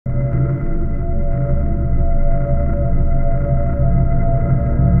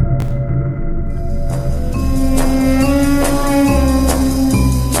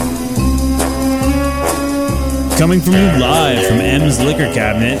Coming from you live from M's Liquor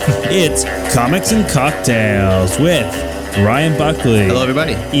Cabinet, it's Comics and Cocktails with Ryan Buckley. Hello,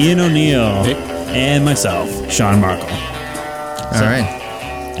 everybody. Ian O'Neill. Hey. And myself, Sean Markle. All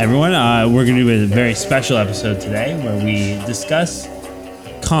right. Everyone, we're going to do a very special episode today where we discuss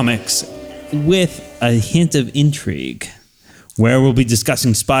comics with a hint of intrigue, where we'll be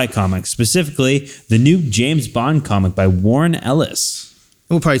discussing spy comics, specifically the new James Bond comic by Warren Ellis.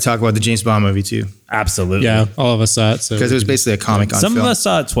 We'll probably talk about the James Bond movie, too. Absolutely. Yeah, all of us saw it. Because it was basically a comic on Some film. of us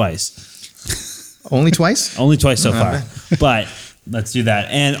saw it twice. Only twice? Only twice so far. But let's do that.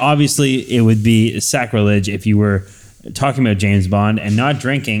 And obviously, it would be sacrilege if you were talking about James Bond and not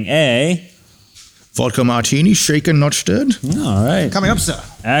drinking a... Vodka Martinis, shaken, not stirred. All right. Coming up, sir.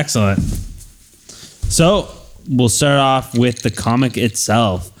 Excellent. So we'll start off with the comic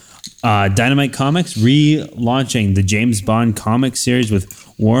itself. Dynamite Comics relaunching the James Bond comic series with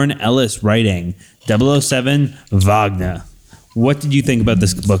Warren Ellis writing 007 Wagner. What did you think about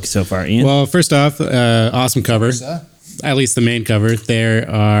this book so far, Ian? Well, first off, awesome cover. At least the main cover. There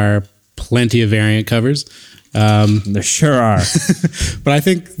are plenty of variant covers. There sure are. But I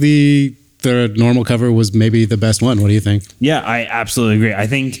think the normal cover was maybe the best one. What do you think? Yeah, I absolutely agree. I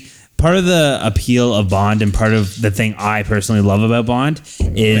think part of the appeal of Bond and part of the thing I personally love about Bond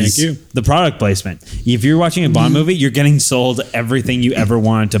is the product placement. If you're watching a Bond movie, you're getting sold everything you ever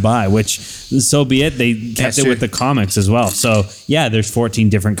wanted to buy, which, so be it. They kept it with the comics as well. So, yeah, there's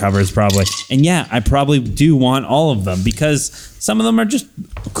 14 different covers probably. And, yeah, I probably do want all of them because some of them are just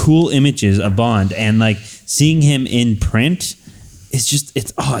cool images of Bond. And, like, seeing him in print is just,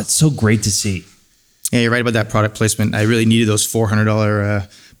 it's so great to see. Yeah, you're right about that product placement. I really needed those $400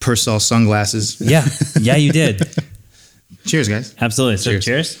 Purcell sunglasses. Yeah, you did. Cheers, guys. Absolutely. So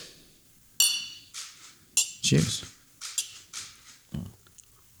cheers. Cheers.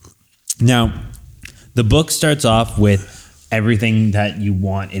 Now, the book starts off with everything that you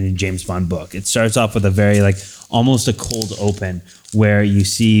want in a James Bond book. It starts off with a very, almost a cold open where you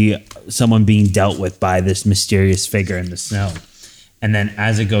see someone being dealt with by this mysterious figure in the snow. And then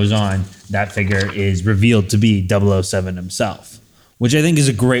as it goes on, that figure is revealed to be 007 himself, which I think is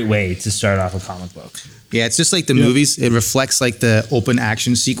a great way to start off a comic book. Yeah, it's just like the movies. It reflects like the open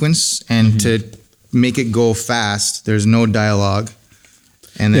action sequence. And to make it go fast, there's no dialogue.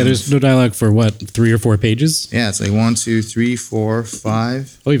 And then, there's no dialogue for what, 3 or 4 pages? Yeah, it's like 1, 2, 3, 4,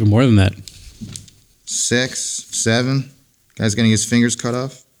 5. Oh, even more than that. 6, 7. Guy's getting his fingers cut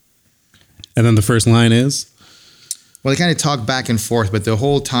off. And then the first line is? Well, they kind of talk back and forth, but the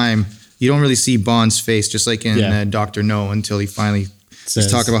whole time you don't really see Bond's face, just like in Dr. No, until he finally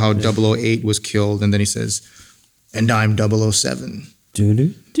he's talking about how 008 was killed, and then he says, "And I'm 007." Yeah,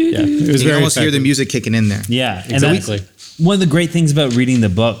 it was you very almost hear the effective. music kicking in there. Yeah, Exactly. And that's one of the great things about reading the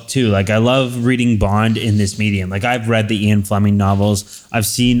book too. I love reading Bond in this medium. I've read the Ian Fleming novels. I've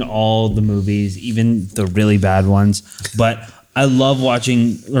seen all the movies, even the really bad ones. But I love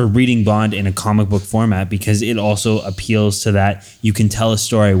watching or reading Bond in a comic book format because it also appeals to that you can tell a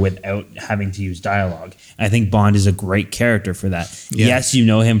story without having to use dialogue. I think Bond is a great character for that. Yeah. Yes, you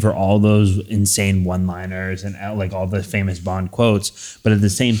know him for all those insane one-liners and all the famous Bond quotes, but at the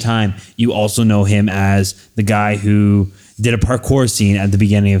same time, you also know him as the guy who did a parkour scene at the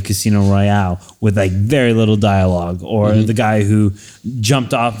beginning of Casino Royale with very little dialogue, or the guy who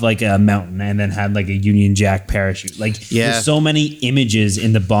jumped off a mountain and then had a Union Jack parachute. There's so many images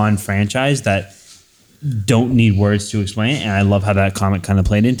in the Bond franchise that don't need words to explain, and I love how that comic kind of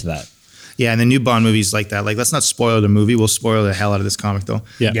played into that. Yeah, and the new Bond movies like that. Let's not spoil the movie. We'll spoil the hell out of this comic, though.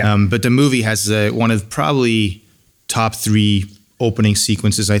 Yeah. But the movie has one of probably top 3 opening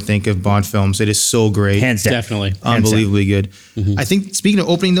sequences, I think, of Bond films. It is so great. Hands down. Definitely. Unbelievably good. I think, speaking of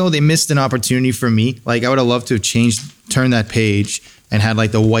opening, though, they missed an opportunity for me. I would have loved to have turned that page and had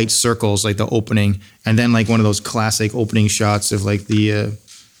the white circles, the opening, and then one of those classic opening shots of the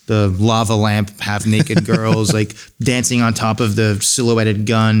lava lamp, half-naked girls, dancing on top of the silhouetted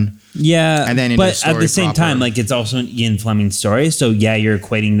gun. Yeah, and then but at the same time, it's also an Ian Fleming story. So yeah, you're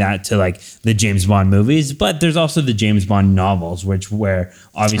equating that to the James Bond movies, but there's also the James Bond novels, where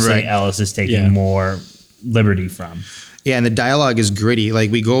obviously Ellis is taking more liberty from. Yeah, and the dialogue is gritty.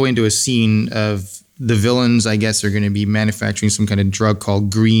 We go into a scene of the villains, I guess, are going to be manufacturing some kind of drug called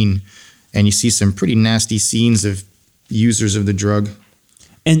green, and you see some pretty nasty scenes of users of the drug.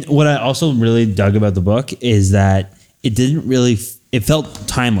 And what I also really dug about the book is that it didn't really it felt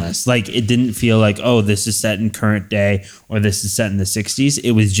timeless. It didn't feel this is set in current day or this is set in the 60s.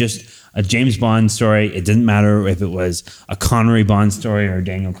 It was just a James Bond story. It didn't matter if it was a Connery Bond story or a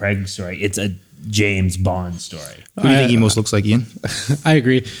Daniel Craig story. It's a James Bond story. Who do you think he most looks like, Ian? I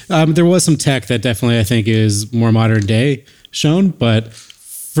agree. There was some tech that definitely I think is more modern day shown, but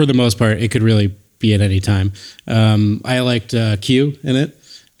for the most part, it could really be at any time. I liked Q in it,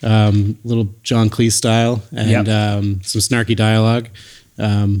 little John Cleese style, and some snarky dialogue,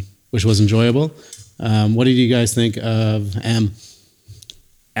 which was enjoyable. What did you guys think of M?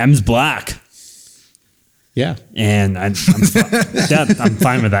 M's black. Yeah. And I'm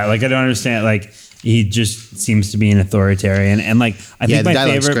fine with that. Like, I don't understand. Like, he just seems to be an authoritarian. And like, I think my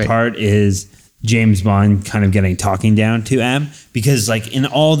favorite part is James Bond kind of getting talking down to M, because like in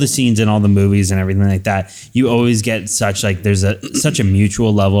all the scenes in all the movies and everything like that, you always get such like, there's such a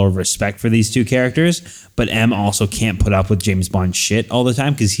mutual level of respect for these two characters, but M also can't put up with James Bond shit all the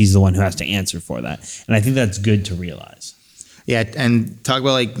time because he's the one who has to answer for that. And I think that's good to realize. Yeah, and talk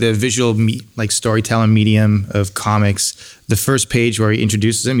about like the visual like storytelling medium of comics. The first page where he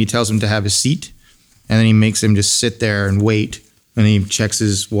introduces him, he tells him to have a seat, and then he makes him just sit there and wait, and then he checks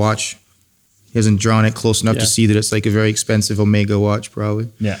his watch. He hasn't drawn it close enough to see that it's like a very expensive Omega watch, probably.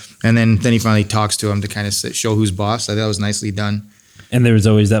 Yeah. And then he finally talks to him to kind of show who's boss. I thought that was nicely done. And there was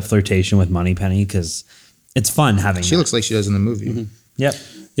always that flirtation with Moneypenny because it's fun having She looks like she does in the movie. Mm-hmm. Yep.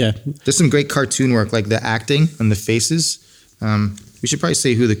 Yeah. There's some great cartoon work, like the acting and the faces. We should probably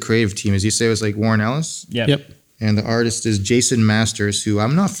say who the creative team is. You say it was like Warren Ellis? Yep. And the artist is Jason Masters, who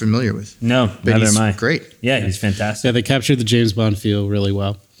I'm not familiar with. No, but neither he's am I. Great. Yeah, he's fantastic. Yeah, they captured the James Bond feel really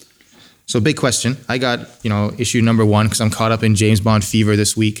well. So big question. I got, issue number 1 because I'm caught up in James Bond fever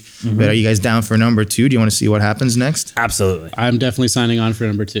this week. Mm-hmm. But are you guys down for number 2? Do you want to see what happens next? Absolutely. I'm definitely signing on for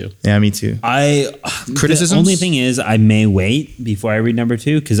number 2. Yeah, me too. Criticisms? The only thing is I may wait before I read number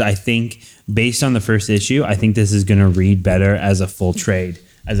 2 because I think based on the first issue, I think this is going to read better as a full trade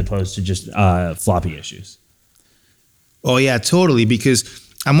as opposed to just floppy issues. Oh, yeah, totally.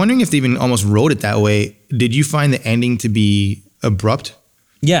 Because I'm wondering if they even almost wrote it that way. Did you find the ending to be abrupt?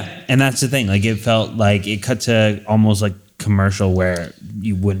 Yeah, and that's the thing. Like, it felt like it cut to almost like commercial where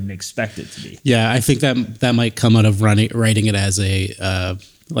you wouldn't expect it to be. Yeah, I think that might come out of writing it as a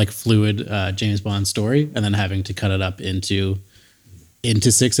like fluid James Bond story and then having to cut it up into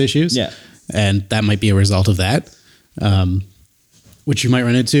 6 issues. Yeah. And that might be a result of that, which you might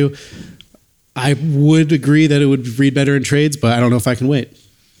run into. I would agree that it would read better in trades, but I don't know if I can wait.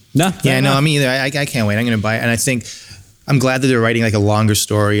 No, me either. I can't wait. I'm going to buy it. And I think I'm glad that they're writing like a longer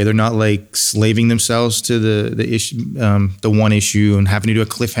story. They're not like slaving themselves to the issue, the one issue, and having to do a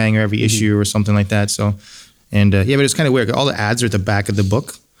cliffhanger every issue or something like that. So, but it's kind of weird. All the ads are at the back of the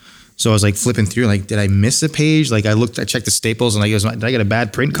book. So I was like flipping through, like, did I miss a page? Like I checked the staples, and did I get a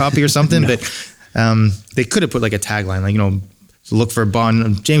bad print copy or something? No. But they could have put like a tagline, like look for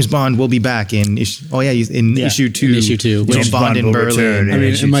Bond. James Bond will be back in issue. Oh yeah, issue 2. In issue 2, James Bond in Berlin. I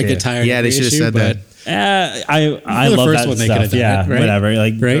mean, it might get tired. Yeah, they should have said that. I love that one stuff. Yeah, right? Whatever.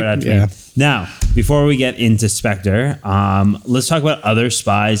 Like, right? Yeah. Now, before we get into Spectre, let's talk about other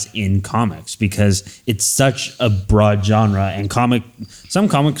spies in comics because it's such a broad genre, and some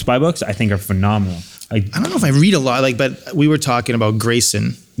comic spy books I think are phenomenal. Like, I don't know if I read a lot, but we were talking about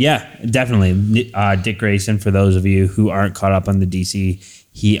Grayson. Yeah, definitely. Dick Grayson, for those of you who aren't caught up on the DC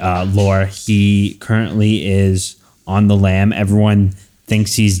lore, he currently is on the lam. Everyone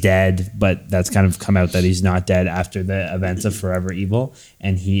thinks he's dead, but that's kind of come out that he's not dead after the events of Forever Evil,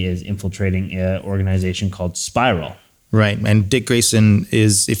 and he is infiltrating an organization called Spiral. Right, and Dick Grayson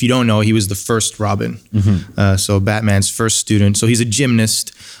is, if you don't know, he was the first Robin, so Batman's first student. So he's a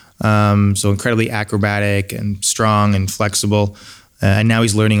gymnast, so incredibly acrobatic and strong and flexible, and now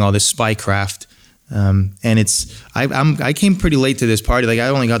he's learning all this spycraft. And I came pretty late to this party. Like I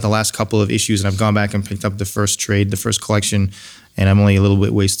only got the last couple of issues, and I've gone back and picked up the first collection, and I'm only a little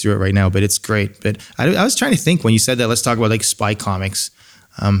bit ways through it right now. But it's great. But I was trying to think when you said that. Let's talk about like spy comics.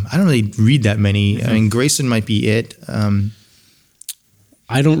 I don't really read that many. Mm-hmm. I mean, Grayson might be it.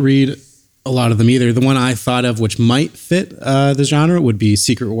 I don't read a lot of them either. The one I thought of, which might fit the genre, would be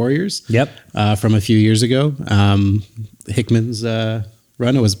Secret Warriors. Yep. From a few years ago. Hickman's run.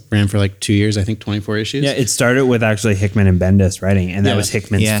 It ran for like 2 years, I think 24 issues. Yeah, it started with actually Hickman and Bendis writing, and that was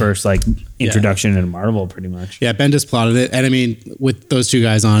Hickman's first like introduction into Marvel, pretty much. Yeah, Bendis plotted it, and I mean, with those two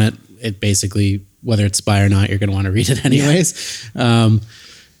guys on it, it basically, whether it's spy or not, you're going to want to read it anyways. Yeah.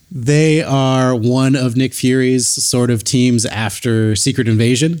 They are one of Nick Fury's sort of teams after Secret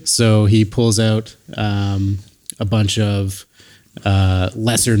Invasion, so he pulls out a bunch of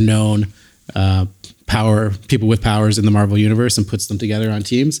lesser known people with powers in the Marvel universe and puts them together on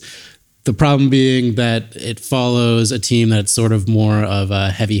teams. The problem being that it follows a team that's sort of more of a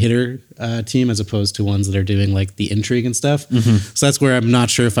heavy hitter team as opposed to ones that are doing like the intrigue and stuff. Mm-hmm. So that's where I'm not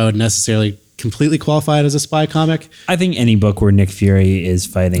sure if I would necessarily completely qualify it as a spy comic. I think any book where Nick Fury is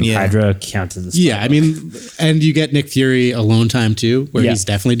fighting Hydra counts as a spy book. I mean, and you get Nick Fury alone time too, where he's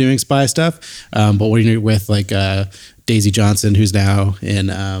definitely doing spy stuff. But when you're with like Daisy Johnson, who's now in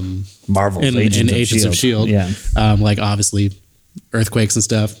Marvel, in Agents of S.H.I.E.L.D. Like obviously earthquakes and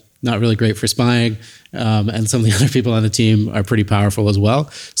stuff, not really great for spying. And some of the other people on the team are pretty powerful as well.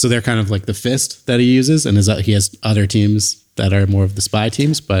 So they're kind of like the fist that he uses, and he has other teams that are more of the spy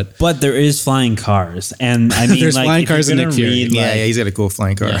teams. But there is flying cars, and I mean, there's like, flying cars in Nick Fury. He's got a cool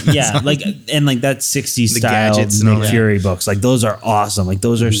flying car. Yeah, like and like that 60s style Nick Fury books, like those are awesome. Like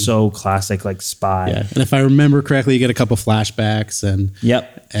those are so classic, like spy. Yeah, and if I remember correctly, you get a couple flashbacks, and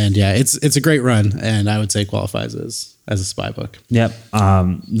it's a great run, and I would say qualifies as a spy book. Yep.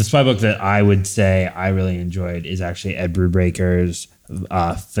 The spy book that I would say I really enjoyed is actually Ed Brubaker's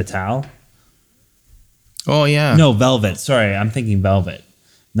Fatale. Oh yeah. No, Velvet. Sorry, I'm thinking Velvet,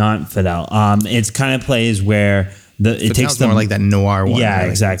 not Fatale. It's kind of plays where it takes them more like that noir one. Yeah,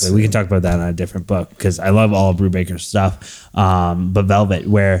 exactly. We can talk about that on a different book because I love all of Brubaker's stuff. But Velvet,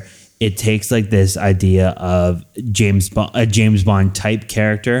 where it takes like this idea of a James Bond type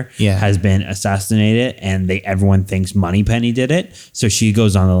character has been assassinated, and everyone thinks Moneypenny did it. So she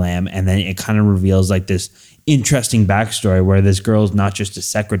goes on the lam, and then it kind of reveals like this interesting backstory where this girl's not just a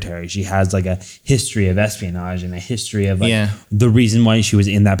secretary. She has like a history of espionage and a history of like the reason why she was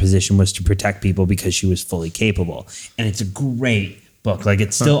in that position was to protect people because she was fully capable. And it's a great book. Like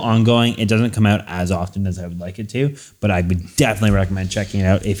it's still ongoing. It doesn't come out as often as I would like it to, but I would definitely recommend checking it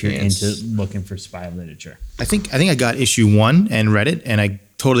out if you're into looking for spy literature. I think I got issue 1 and read it, and I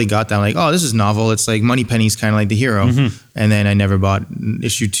totally got that. Like, oh, this is novel. It's like Moneypenny's kind of like the hero. And then I never bought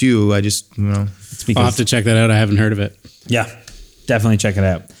issue 2. I just, I'll have to check that out. I haven't heard of it. Yeah, definitely check it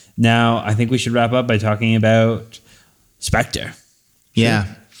out. Now, I think we should wrap up by talking about Spectre. Yeah.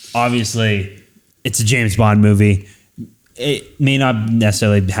 Obviously, it's a James Bond movie. It may not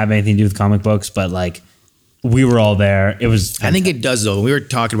necessarily have anything to do with comic books, but like we were all there. It was fantastic. I think it does though. We were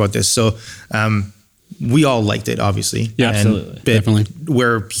talking about this. So we all liked it, obviously. Yeah, absolutely. Definitely.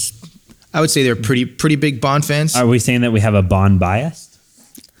 I would say they're pretty big Bond fans. Are we saying that we have a Bond bias?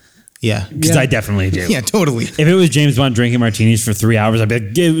 Yeah. Because I definitely do. Yeah, totally. If it was James Bond drinking martinis for 3 hours, I'd be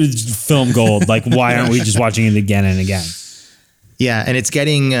like, it was film gold. Like, why aren't we just watching it again and again? Yeah, and it's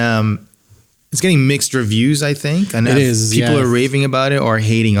getting mixed reviews, I think. And it is. People are raving about it or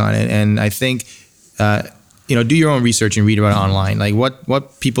hating on it. And I think, do your own research and read about it online. Like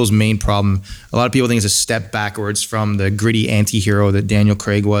what people's main problem, a lot of people think it's a step backwards from the gritty anti-hero that Daniel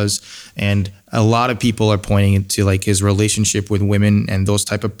Craig was. And a lot of people are pointing to like his relationship with women and those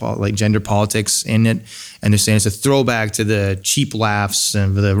type of like gender politics in it. And they're saying it's a throwback to the cheap laughs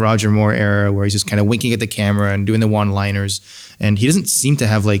and the Roger Moore era where he's just kind of winking at the camera and doing the one-liners. And he doesn't seem to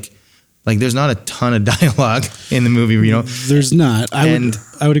have like there's not a ton of dialogue in the movie, There's not.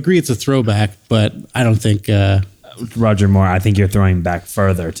 I would agree it's a throwback, but I don't think Roger Moore. I think you're throwing back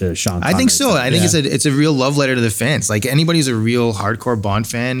further to Sean Connery. I think so. I think it's a real love letter to the fans. Like anybody who's a real hardcore Bond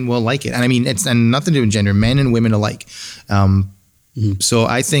fan will like it. And I mean, it's nothing to do with gender, men and women alike. So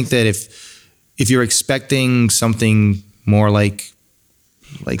I think that if you're expecting something more like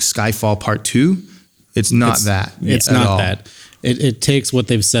Skyfall Part 2, it's not that. It's not that. It takes what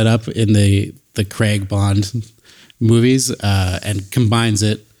they've set up in the Craig Bond movies and combines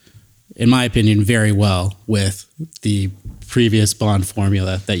it, in my opinion, very well with the previous Bond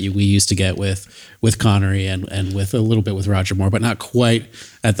formula that we used to get with Connery and with a little bit with Roger Moore, but not quite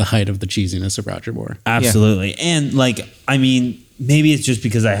at the height of the cheesiness of Roger Moore. Absolutely. Yeah. And like, I mean, maybe it's just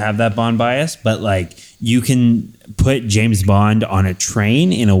because I have that Bond bias, but like you can put James Bond on a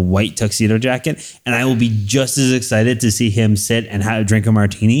train in a white tuxedo jacket and I will be just as excited to see him sit and drink a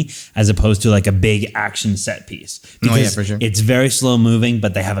martini as opposed to like a big action set piece. Because for sure. It's very slow moving,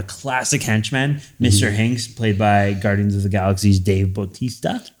 but they have a classic henchman, Mr. Hinks, played by Guardians of the Galaxy's Dave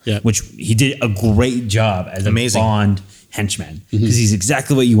Bautista, which he did a great job as a Bond henchman because he's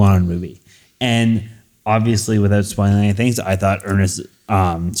exactly what you want in a movie. And obviously, without spoiling anything, I thought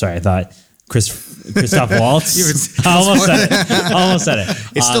Christoph Waltz. I almost said it.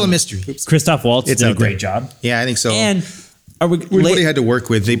 It's still a mystery. Christoph Waltz did a great job. Yeah, I think so. And what they had to work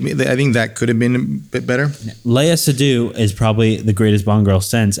with, I think that could have been a bit better. Léa Seydoux is probably the greatest Bond girl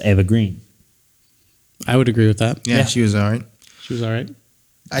since Eva Green. I would agree with that. Yeah, she was all right. She was all right.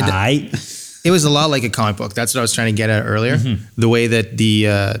 It was a lot like a comic book. That's what I was trying to get at earlier. The way that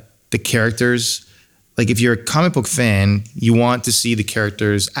the characters, like if you're a comic book fan, you want to see the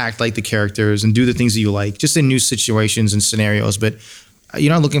characters act like the characters and do the things that you like, just in new situations and scenarios. But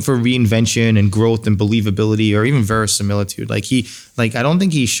you're not looking for reinvention and growth and believability or even verisimilitude. Like I don't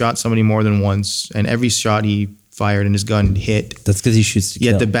think he shot somebody more than once, and every shot he fired and his gun hit. That's because he shoots to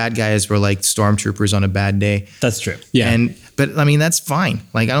kill. Yet the bad guys were like stormtroopers on a bad day. That's true. Yeah. But I mean, that's fine.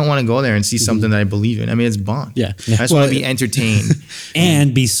 Like, I don't want to go there and see something that I believe in. I mean, it's Bond. Yeah. I just want to be entertained.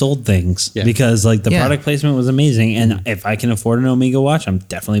 And be sold things because like the product placement was amazing. And if I can afford an Omega watch, I'm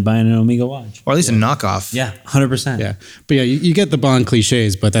definitely buying an Omega watch. Or at least a knockoff. Yeah, 100%. Yeah. But yeah, you get the Bond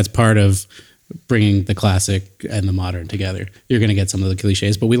cliches, but that's part of bringing the classic and the modern together. You're going to get some of the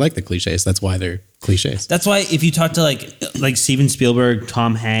cliches, but we like the cliches. That's why they're cliches. That's why if you talk to like Steven Spielberg,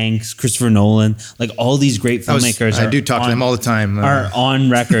 Tom Hanks, Christopher Nolan, like all these great filmmakers, I do talk to them all the time. Are on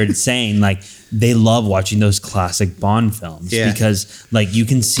record saying like they love watching those classic Bond films because like you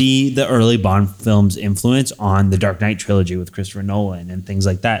can see the early Bond films influence on the Dark Knight trilogy with Christopher Nolan and things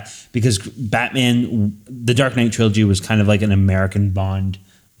like that, because the Dark Knight trilogy was kind of like an American Bond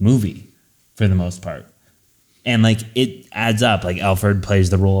movie for the most part. And like it adds up. Like Alfred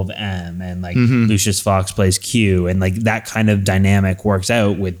plays the role of M, and like Lucius Fox plays Q, and like that kind of dynamic works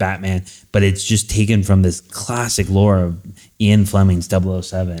out with Batman. But it's just taken from this classic lore of Ian Fleming's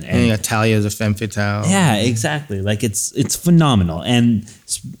 007. And you got Talia as a femme fatale. Yeah, exactly. Like it's phenomenal. And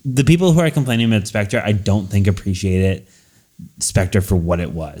the people who are complaining about Spectre, I don't think appreciate Spectre for what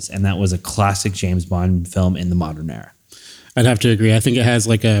it was, and that was a classic James Bond film in the modern era. I'd have to agree. I think it has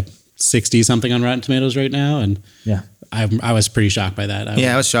like a 60 something on Rotten Tomatoes right now, and I was pretty shocked by that.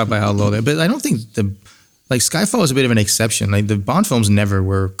 I was shocked by how low they. But I don't think Skyfall is a bit of an exception. Like the Bond films never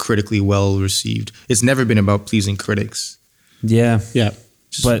were critically well received. It's never been about pleasing critics. Yeah.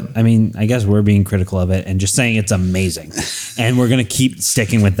 But I mean, I guess we're being critical of it and just saying it's amazing, and we're gonna keep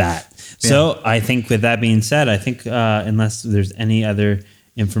sticking with that. So I think with that being said, I think unless there's any other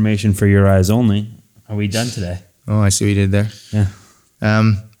information for your eyes only, are we done today? Oh, I see what you did there. Yeah.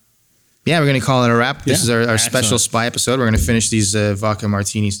 Yeah, we're going to call it a wrap. This is our special spy episode. We're going to finish these vodka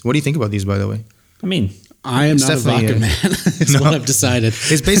martinis. What do you think about these, by the way? I mean, I am not a vodka man. That's what I've decided.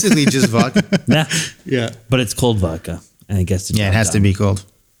 It's basically just vodka. Yeah. But it's cold vodka, and I guess it has to be cold.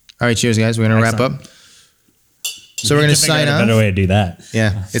 All right, cheers, guys. We're going to wrap up. So we're going to sign off. A better way to do that.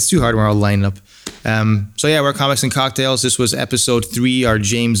 Yeah, it's too hard when we're all lined up. We're Comics and Cocktails. This was episode 3, our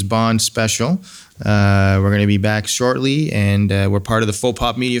James Bond special. We're going to be back shortly, and we're part of the Full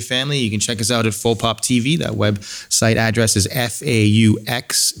Pop Media family. You can check us out at Full Pop TV. That website address is fauxpop.tv.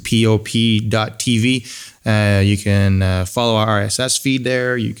 You can follow our RSS feed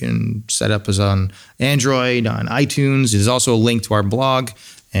there. You can set up us on Android, on iTunes. There's also a link to our blog,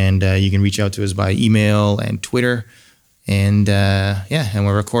 and you can reach out to us by email and Twitter. And and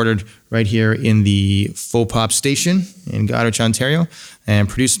we're recorded right here in the Full Pop station in Goderich, Ontario, and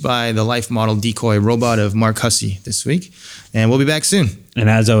produced by the life model decoy robot of Mark Hussey this week. And we'll be back soon. And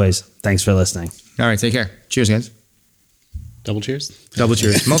as always, thanks for listening. All right, take care. Cheers, guys. Double cheers? Double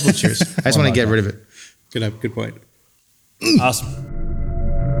cheers. Multiple cheers. I just want to get rid of it. Good point. Awesome.